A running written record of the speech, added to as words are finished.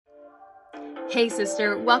Hey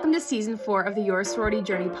sister, welcome to season 4 of the Your Sorority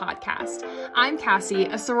Journey podcast. I'm Cassie,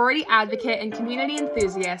 a sorority advocate and community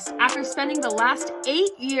enthusiast after spending the last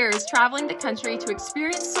 8 years traveling the country to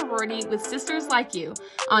experience sorority with sisters like you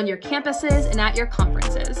on your campuses and at your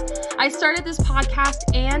conferences. I started this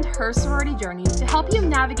podcast and her sorority journey to help you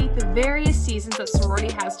navigate the various seasons that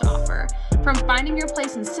sorority has to offer, from finding your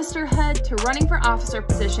place in sisterhood to running for officer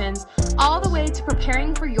positions, all the way to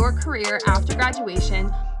preparing for your career after graduation.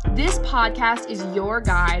 This podcast is your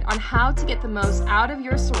guide on how to get the most out of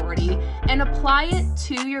your sorority and apply it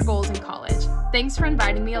to your goals in college. Thanks for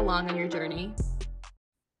inviting me along on your journey.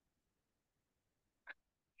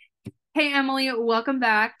 Hey, Emily, welcome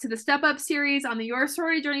back to the Step Up series on the Your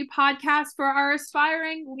Sorority Journey podcast for our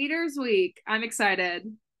Aspiring Leaders Week. I'm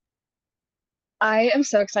excited. I am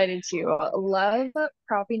so excited too. Love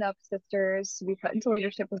propping up sisters to be put into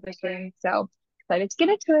leadership positions. So excited to get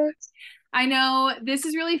into it. I know this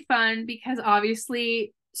is really fun because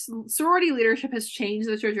obviously sorority leadership has changed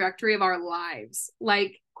the trajectory of our lives.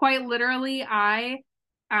 Like, quite literally, I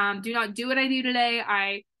do not do what I do today.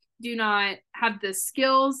 I do not have the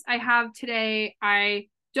skills I have today. I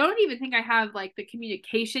don't even think I have like the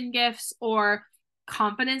communication gifts or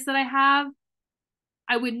confidence that I have.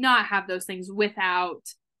 I would not have those things without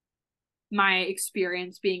my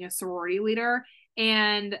experience being a sorority leader.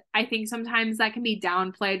 And I think sometimes that can be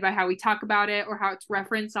downplayed by how we talk about it or how it's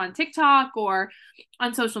referenced on TikTok or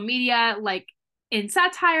on social media, like in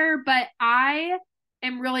satire. But I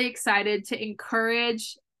am really excited to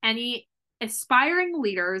encourage any aspiring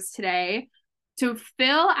leaders today to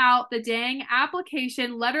fill out the dang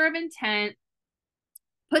application letter of intent,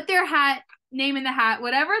 put their name in the hat,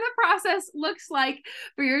 whatever the process looks like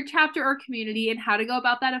for your chapter or community, and how to go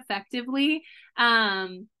about that effectively.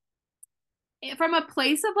 From a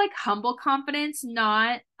place of like humble confidence,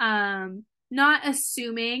 not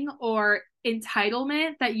assuming or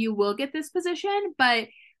entitlement that you will get this position, but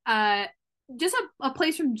just a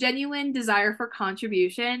place from genuine desire for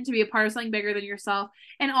contribution to be a part of something bigger than yourself,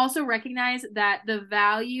 and also recognize that the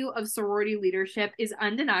value of sorority leadership is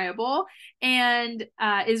undeniable and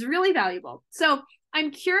is really valuable. So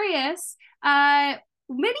I'm curious,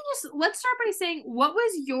 maybe just let's start by saying, what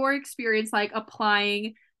was your experience like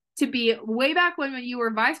applying to be way back when you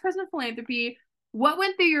were vice president of philanthropy? What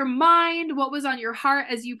went through your mind? What was on your heart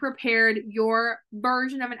as you prepared your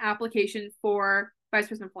version of an application for vice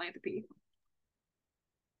president of philanthropy?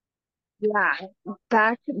 Yeah,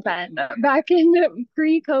 back then, back in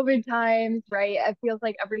pre-COVID times, right? It feels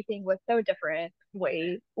like everything was so different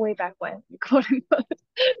way back when, quote unquote.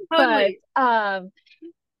 But Totally.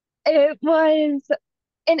 it was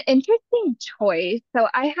an interesting choice. So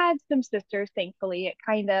I had some sisters, thankfully, it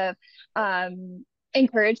kind of um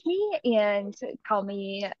encourage me and tell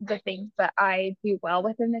me the things that I do well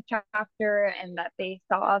within the chapter, and that they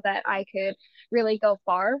saw that I could really go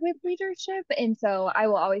far with leadership. And so I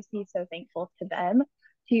will always be so thankful to them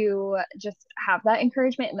to just have that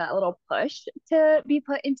encouragement and that little push to be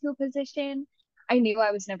put into a position. I knew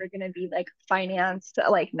I was never going to be like finance,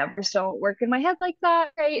 like numbers don't work in my head like that,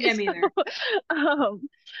 right? Yeah, me either. So um,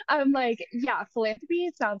 I'm like, yeah, philanthropy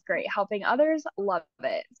sounds great. Helping others, love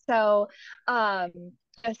it. So um,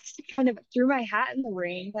 just kind of threw my hat in the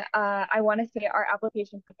ring. I want to say our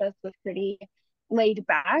application process was pretty laid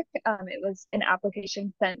back. It was an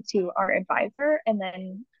application sent to our advisor, and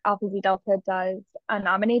then Alpha Zeta Delta does a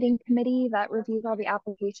nominating committee that reviews all the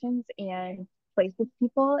applications and places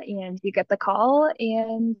people, and you get the call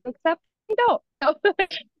and accept, you don't. So,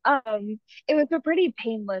 it was a pretty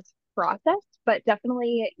painless process, but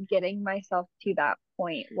definitely getting myself to that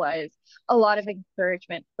point was a lot of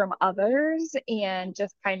encouragement from others, and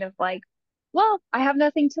just kind of like, well, I have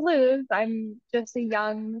nothing to lose. I'm just a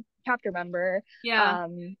young chapter member. Yeah.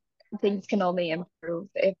 Um, Things can only improve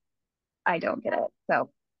if I don't get it. So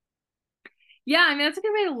Yeah, I mean that's a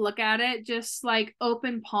good way to look at it. Just like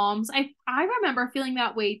open palms. I remember feeling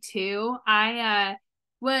that way too. I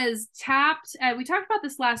was tapped. We talked about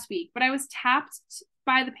this last week, but I was tapped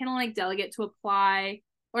by the Panhellenic delegate to apply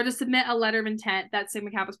or to submit a letter of intent, that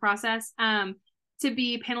Sigma Kappa's process, to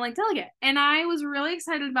be Panhellenic delegate, and I was really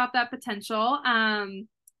excited about that potential.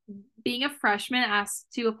 Being a freshman asked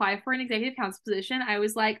to apply for an executive council position, I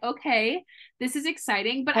was like, okay, this is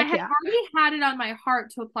exciting. But I heck had yeah. already had it on my heart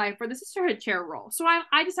to apply for the sisterhood chair role. So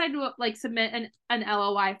I decided to like submit an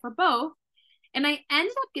LOI for both. And I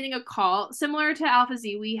ended up getting a call similar to Alpha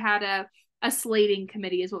Z. We had a slating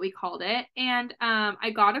committee is what we called it. And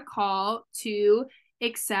I got a call to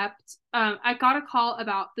accept, I got a call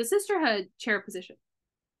about the sisterhood chair position.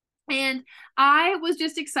 And I was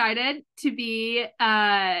just excited to be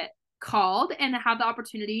called and had the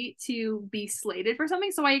opportunity to be slated for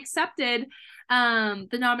something. So I accepted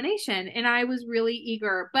the nomination, and I was really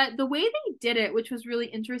eager. But the way they did it, which was really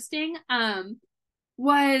interesting,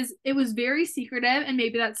 was it was very secretive, and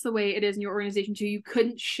maybe that's the way it is in your organization too. You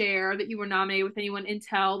couldn't share that you were nominated with anyone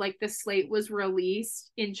until like the slate was released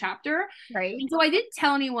in chapter. Right. And so I didn't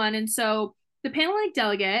tell anyone. And so the Panhellenic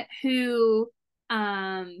delegate who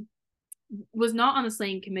was not on the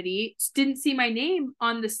slating committee didn't see my name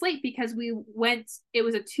on the slate because it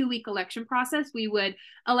was a 2-week election process. We would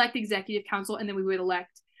elect executive council, and then we would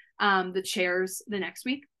elect the chairs the next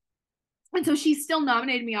week. And so she still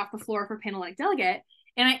nominated me off the floor for Panhellenic delegate.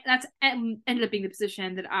 And that's ended up being the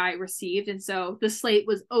position that I received. And so the slate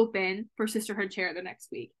was open for sisterhood chair the next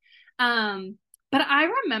week. But I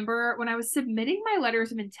remember when I was submitting my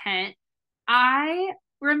letters of intent, I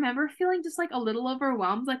remember feeling just like a little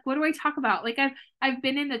overwhelmed. Like, what do I talk about? Like, I've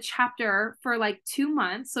been in the chapter for like 2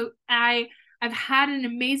 months. So I've had an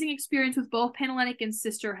amazing experience with both Panhellenic and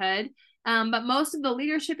sisterhood. But most of the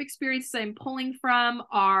leadership experiences I'm pulling from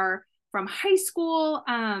are from high school.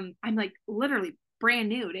 I'm like literally brand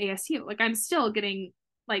new to ASU. Like, I'm still getting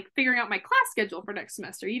like figuring out my class schedule for next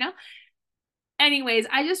semester, you know? Anyways,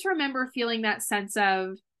 I just remember feeling that sense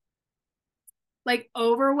of like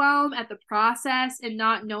overwhelm at the process and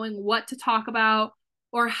not knowing what to talk about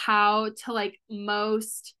or how to like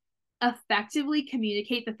most effectively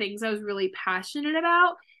communicate the things I was really passionate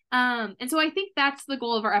about. And so I think that's the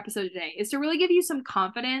goal of our episode today, is to really give you some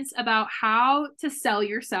confidence about how to sell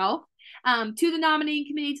yourself to the nominating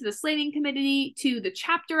committee, to the slating committee, to the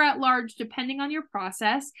chapter at large, depending on your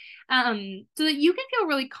process, so that you can feel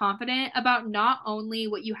really confident about not only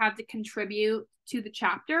what you have to contribute to the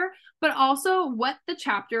chapter, but also what the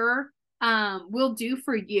chapter will do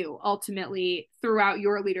for you ultimately throughout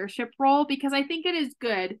your leadership role. Because I think it is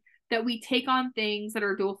good that we take on things that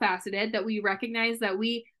are dual faceted, that we recognize that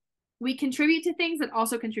we contribute to things that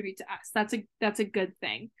also contribute to us. That's a good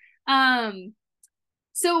thing.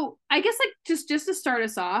 So I guess like just to start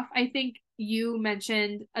us off, I think you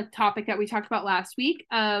mentioned a topic that we talked about last week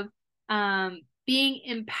of being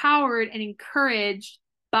empowered and encouraged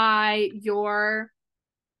by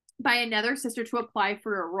another sister to apply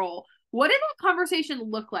for a role. What did that conversation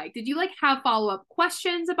look like? Did you like have follow-up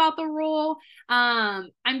questions about the role?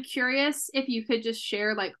 I'm curious if you could just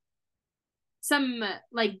share like some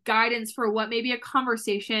like guidance for what maybe a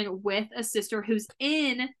conversation with a sister who's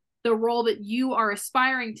in the role that you are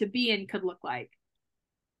aspiring to be in could look like.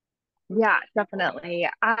 Yeah, definitely.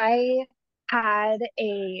 I had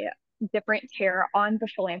a different chair on the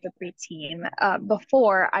philanthropy team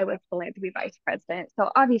before I was philanthropy vice president.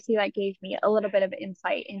 So obviously that gave me a little bit of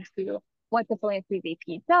insight into what the philanthropy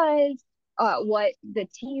VP does, what the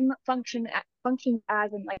team functions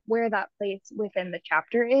as, and like where that place within the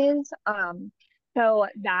chapter is. So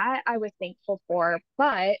that I was thankful for,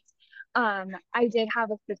 but I did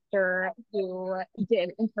have a sister who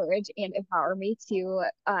did encourage and empower me to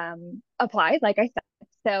apply, like I said.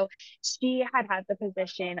 So she had the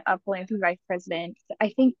position of philanthropy vice president,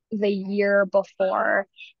 I think the year before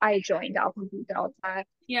I joined Alpha Phi Delta.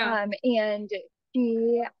 Yeah. And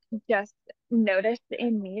she just noticed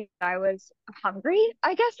in me that I was hungry,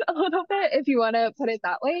 I guess, a little bit, if you want to put it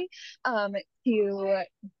that way, to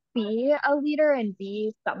be a leader and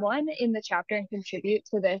be someone in the chapter and contribute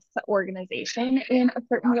to this organization in a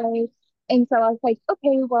certain way. And so I was like,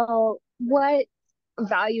 okay, well, what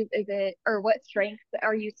values is it, or what strengths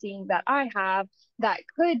are you seeing that I have that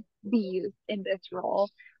could be used in this role?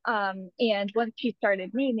 And once she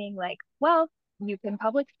started naming, like, well, you can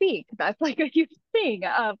public speak. That's like a huge thing,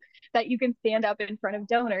 that you can stand up in front of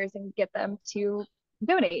donors and get them to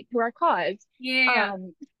donate to our cause. Yeah.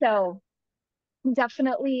 So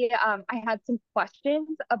definitely, I had some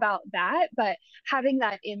questions about that, but having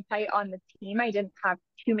that insight on the team, I didn't have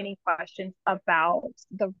too many questions about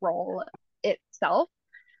the role itself,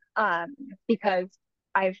 um, because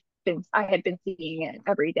I had been seeing it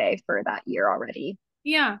every day for that year already.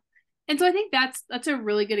 Yeah. And so I think that's a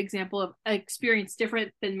really good example of an experience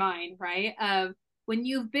different than mine, right? Of when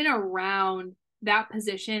you've been around that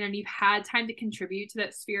position and you've had time to contribute to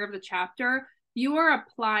that sphere of the chapter, you are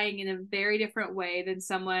applying in a very different way than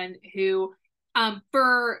someone who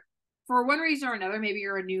for one reason or another, maybe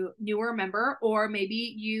you're a newer member, or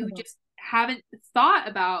maybe you Mhm. just haven't thought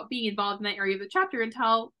about being involved in that area of the chapter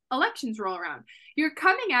until elections roll around. You're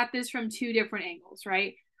coming at this from two different angles,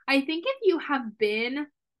 right? I think if you have been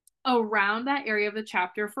around that area of the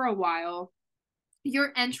chapter for a while,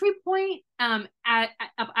 your entry point as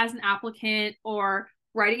an applicant or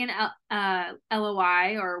writing an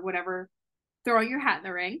LOI or whatever throwing your hat in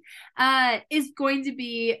the ring, is going to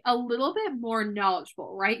be a little bit more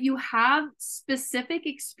knowledgeable, right? You have specific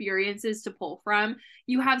experiences to pull from.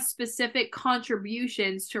 You have specific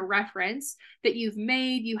contributions to reference that you've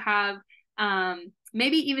made. You have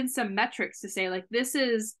maybe even some metrics to say, like, this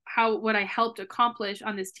is how what I helped accomplish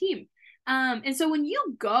on this team. And so when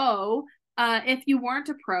you go, if you weren't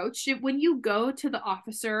approached, when you go to the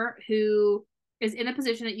officer who is in a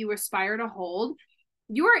position that you aspire to hold,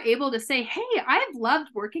 you are able to say, hey, I've loved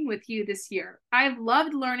working with you this year. I've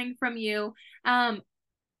loved learning from you.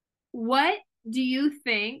 What do you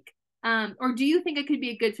think? Or do you think it could be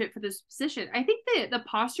a good fit for this position? I think the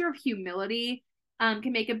posture of humility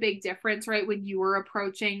can make a big difference, right? When you are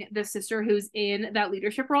approaching the sister who's in that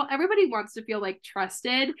leadership role, everybody wants to feel like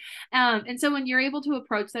trusted. And so when you're able to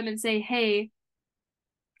approach them and say, hey,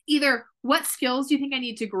 either what skills do you think I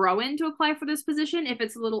need to grow in to apply for this position if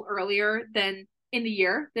it's a little earlier than in the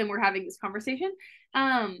year than we're having this conversation?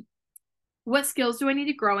 What skills do I need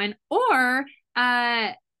to grow in? Or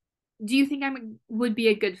do you think I would be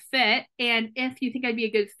a good fit? And if you think I'd be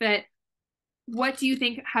a good fit, what do you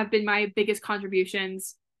think have been my biggest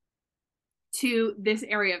contributions to this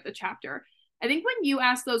area of the chapter? I think when you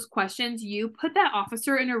ask those questions, you put that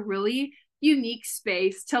officer in a really unique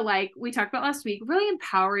space to, like we talked about last week, really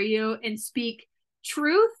empower you and speak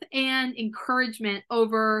truth and encouragement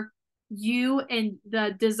over you and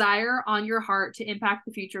the desire on your heart to impact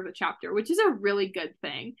the future of the chapter, which is a really good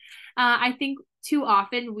thing. I think too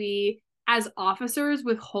often we, as officers,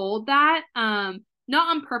 withhold that,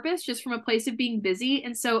 not on purpose, just from a place of being busy.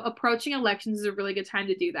 And so approaching elections is a really good time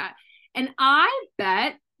to do that. And I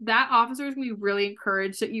bet that officer is going to be really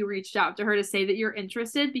encouraged that you reached out to her to say that you're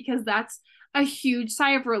interested, because that's a huge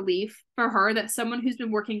sigh of relief for her that someone who's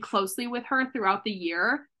been working closely with her throughout the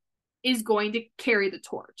year is going to carry the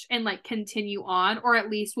torch and like continue on, or at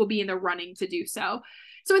least will be in the running to do so.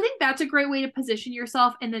 So I think that's a great way to position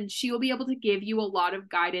yourself. And then she will be able to give you a lot of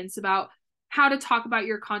guidance about how to talk about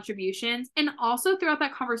your contributions. And also throughout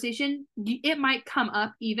that conversation, it might come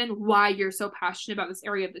up even why you're so passionate about this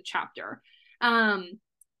area of the chapter.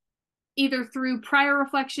 Either through prior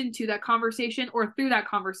reflection to that conversation or through that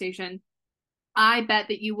conversation, I bet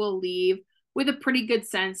that you will leave with a pretty good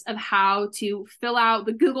sense of how to fill out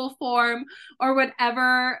the Google form or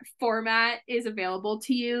whatever format is available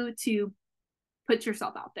to you to put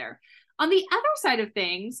yourself out there. On the other side of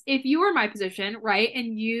things, if you were in my position, right,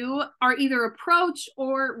 and you are either approached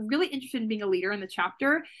or really interested in being a leader in the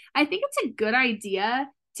chapter, I think it's a good idea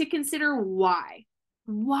to consider why.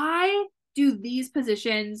 Why do these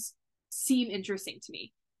positions seem interesting to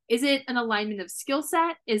me? Is it an alignment of skill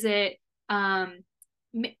set? Is it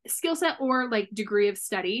skill set or like degree of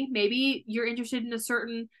study? Maybe you're interested in a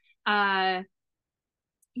certain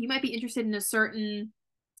you might be interested in a certain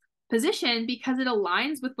position because it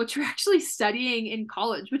aligns with what you're actually studying in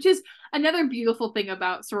college, which is another beautiful thing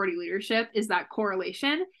about sorority leadership, is that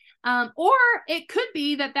correlation. Or it could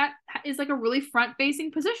be that that is like a really front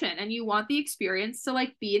facing position and you want the experience to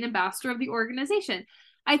like be an ambassador of the organization.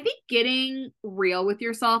 I think getting real with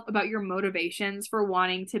yourself about your motivations for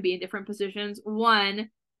wanting to be in different positions,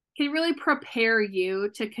 one, can really prepare you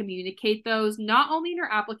to communicate those not only in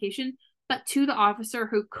your application, but to the officer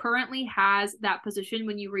who currently has that position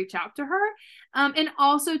when you reach out to her. And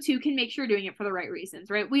also, too, can make sure you're doing it for the right reasons,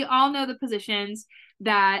 right? We all know the positions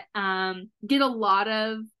that get a lot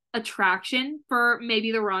of attraction for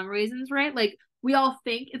maybe the wrong reasons, right? Like, we all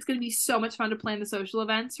think it's going to be so much fun to plan the social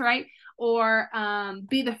events, right? Or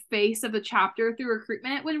be the face of the chapter through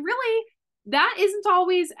recruitment, when really that isn't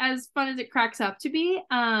always as fun as it cracks up to be.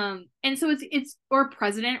 And so it's or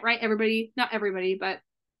president, right? Everybody, not everybody, but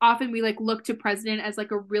often we like look to president as like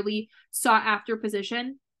a really sought after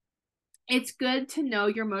position. It's good to know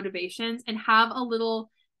your motivations and have a little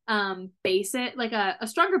basic, like a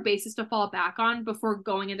stronger basis to fall back on before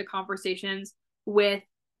going into conversations with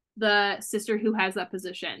the sister who has that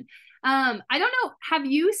position. I don't know, have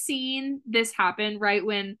you seen this happen, right?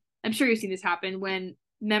 When I'm sure you've seen this happen when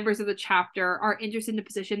members of the chapter are interested in a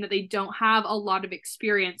position that they don't have a lot of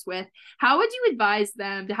experience with. How would you advise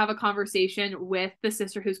them to have a conversation with the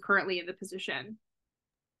sister who's currently in the position?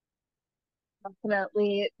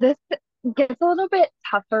 Definitely. This gets a little bit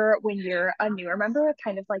tougher when you're a newer member,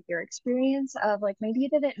 kind of like your experience of like maybe you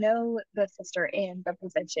didn't know the sister in the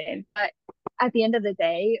position. But at the end of the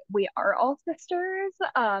day, we are all sisters,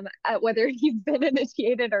 whether you've been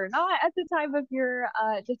initiated or not at the time of your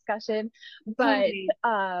discussion. But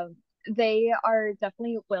Totally. they are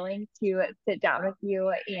definitely willing to sit down with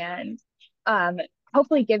you and um,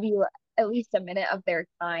 hopefully give you at least a minute of their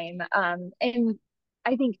time. And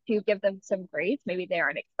I think to give them some grace, maybe they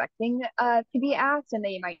aren't expecting to be asked and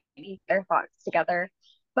they might need their thoughts together.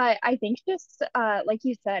 But I think just like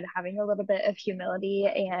you said, having a little bit of humility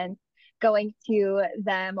and going to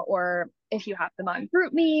them, or if you have them on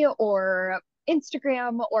GroupMe or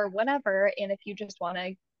Instagram or whatever, and if you just want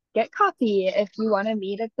to get coffee, if you want to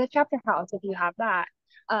meet at the chapter house, if you have that,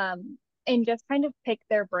 and just kind of pick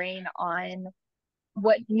their brain on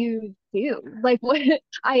what you do. Like what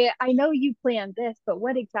I know you plan this, but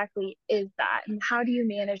what exactly is that? And how do you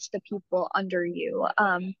manage the people under you?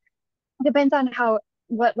 Depends on how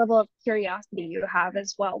what level of curiosity you have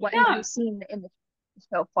as well. What have you Yeah. seen in the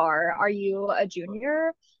so far? Are you a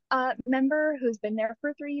junior member who's been there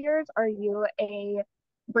for 3 years? Are you a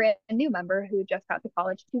brand new member who just got to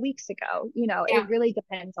college 2 weeks ago? You know, it Yeah. really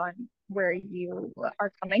depends on where you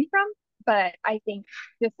are coming from. But I think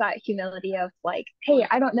just that humility of like, hey,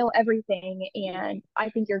 I don't know everything, and I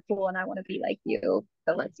think you're cool, and I want to be like you.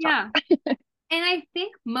 So let's talk. Yeah. And I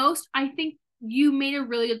think you made a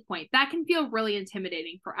really good point. That can feel really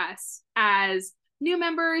intimidating for us as new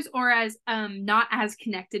members or as not as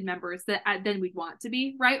connected members that than we'd want to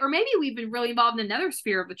be, right? Or maybe we've been really involved in another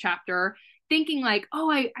sphere of the chapter, thinking like,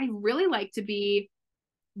 oh, I really like to be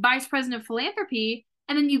vice president of philanthropy.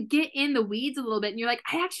 And then you get in the weeds a little bit and you're like,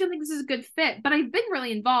 I actually think this is a good fit, but I've been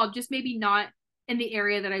really involved, just maybe not in the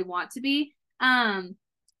area that I want to be.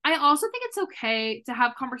 I also think it's okay to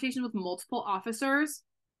have conversations with multiple officers.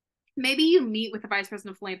 Maybe you meet with the vice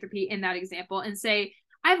president of philanthropy in that example and say,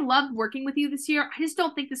 I've loved working with you this year. I just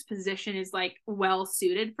don't think this position is like well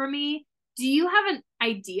suited for me. Do you have an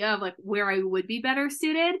idea of like where I would be better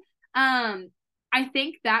suited? I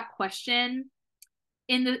think that question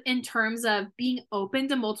in terms of being open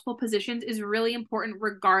to multiple positions is really important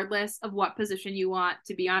regardless of what position you want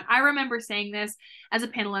to be on. I remember saying this as a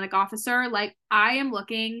Panhellenic officer, like I am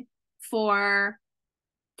looking for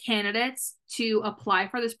candidates to apply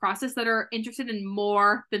for this process that are interested in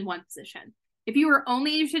more than one position. If you were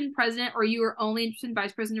only interested in president or you were only interested in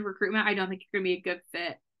vice president of recruitment, I don't think you're going to be a good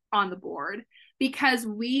fit on the board because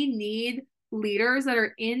we need leaders that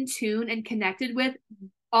are in tune and connected with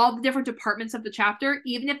all the different departments of the chapter,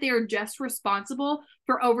 even if they are just responsible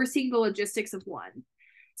for overseeing the logistics of one.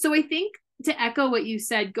 So I think to echo what you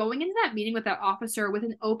said, going into that meeting with that officer with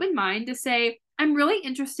an open mind to say, I'm really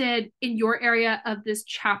interested in your area of this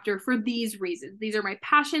chapter for these reasons. These are my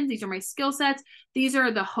passions, these are my skill sets, these are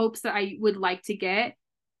the hopes that I would like to get.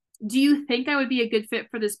 Do you think I would be a good fit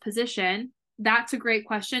for this position? That's a great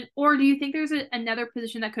question. Or do you think there's another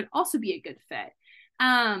position that could also be a good fit?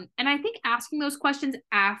 And I think asking those questions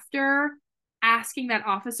after asking that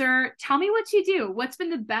officer, tell me what you do. What's been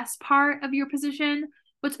the best part of your position?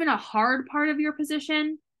 What's been a hard part of your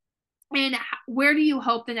position? And where do you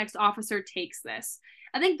hope the next officer takes this?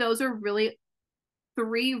 I think those are really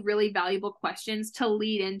three really valuable questions to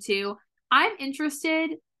lead into. I'm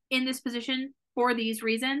interested in this position for these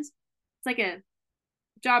reasons. It's like a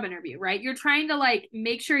job interview, right? You're trying to like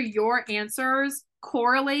make sure your answers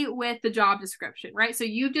correlate with the job description, right? So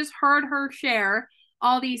you just heard her share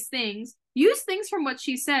all these things. Use things from what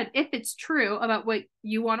she said, if it's true about what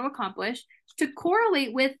you want to accomplish, to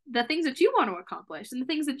correlate with the things that you want to accomplish and the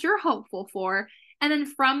things that you're hopeful for. And then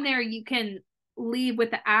from there, you can leave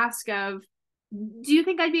with the ask of, do you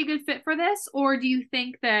think I'd be a good fit for this? Or do you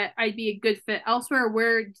think that I'd be a good fit elsewhere?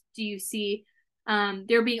 Where do you see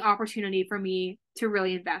there being opportunity for me to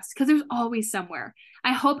really invest? Because there's always somewhere.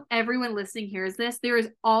 I hope everyone listening hears this. There is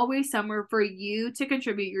always somewhere for you to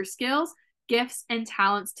contribute your skills, gifts, and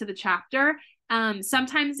talents to the chapter.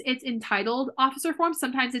 Sometimes it's entitled officer forms,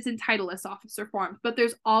 sometimes it's entitleless officer forms, but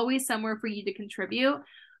there's always somewhere for you to contribute.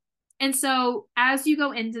 And so, as you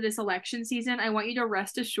go into this election season, I want you to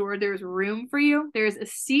rest assured there's room for you. There's a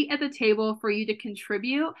seat at the table for you to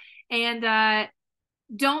contribute. And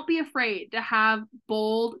don't be afraid to have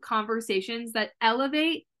bold conversations that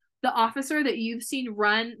elevate the officer that you've seen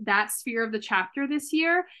run that sphere of the chapter this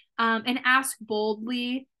year, and ask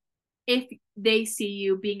boldly if they see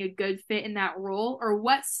you being a good fit in that role, or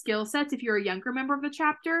what skill sets, if you're a younger member of the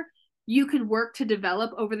chapter, you could work to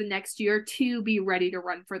develop over the next year to be ready to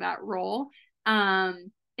run for that role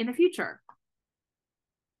in the future.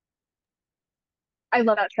 I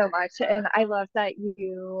love that so much. And I love that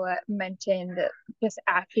you mentioned just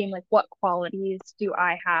asking, like, what qualities do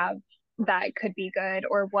I have that could be good,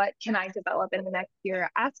 or what can I develop in the next year?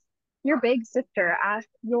 Ask your big sister, ask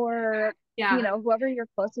your, Yeah. whoever you're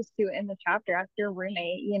closest to in the chapter, ask your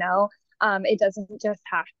roommate. It doesn't just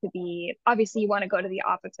have to be, obviously, you want to go to the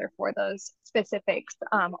officer for those specifics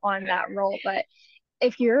on that role, but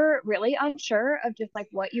if you're really unsure of just like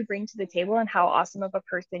what you bring to the table and how awesome of a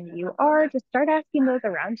person you are, just start asking those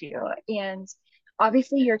around you. And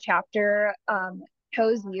obviously, your chapter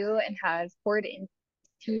chose you and has poured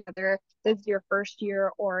into whether this is your first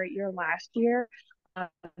year or your last year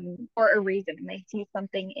for a reason. And they see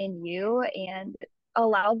something in you and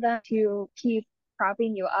allow them to keep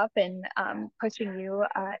propping you up and pushing you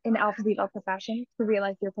in alpha zeta alpha fashion to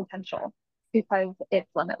realize your potential because it's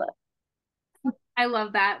limitless. I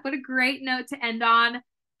love that. What a great note to end on.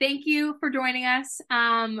 Thank you for joining us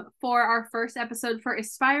for our first episode for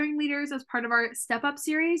aspiring leaders as part of our Step Up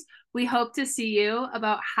series. We hope to see you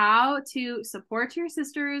about how to support your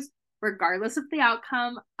sisters regardless of the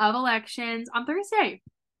outcome of elections on Thursday.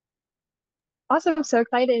 Awesome. I'm so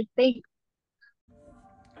excited. Thanks.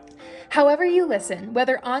 However you listen,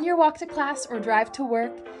 whether on your walk to class or drive to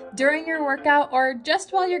work, during your workout, or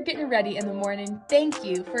just while you're getting ready in the morning, thank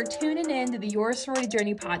you for tuning in to the Your Sorority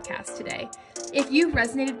Journey podcast today. If you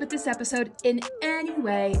resonated with this episode in any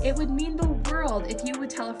way, it would mean the world if you would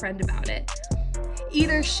tell a friend about it.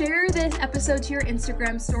 Either share this episode to your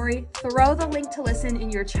Instagram story, throw the link to listen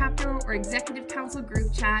in your chapter or executive council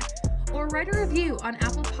group chat, or write a review on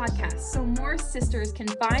Apple Podcasts so more sisters can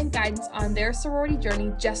find guidance on their sorority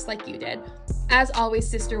journey just like you did. As always,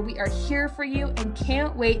 sister, we are here for you and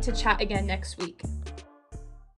can't wait to chat again next week.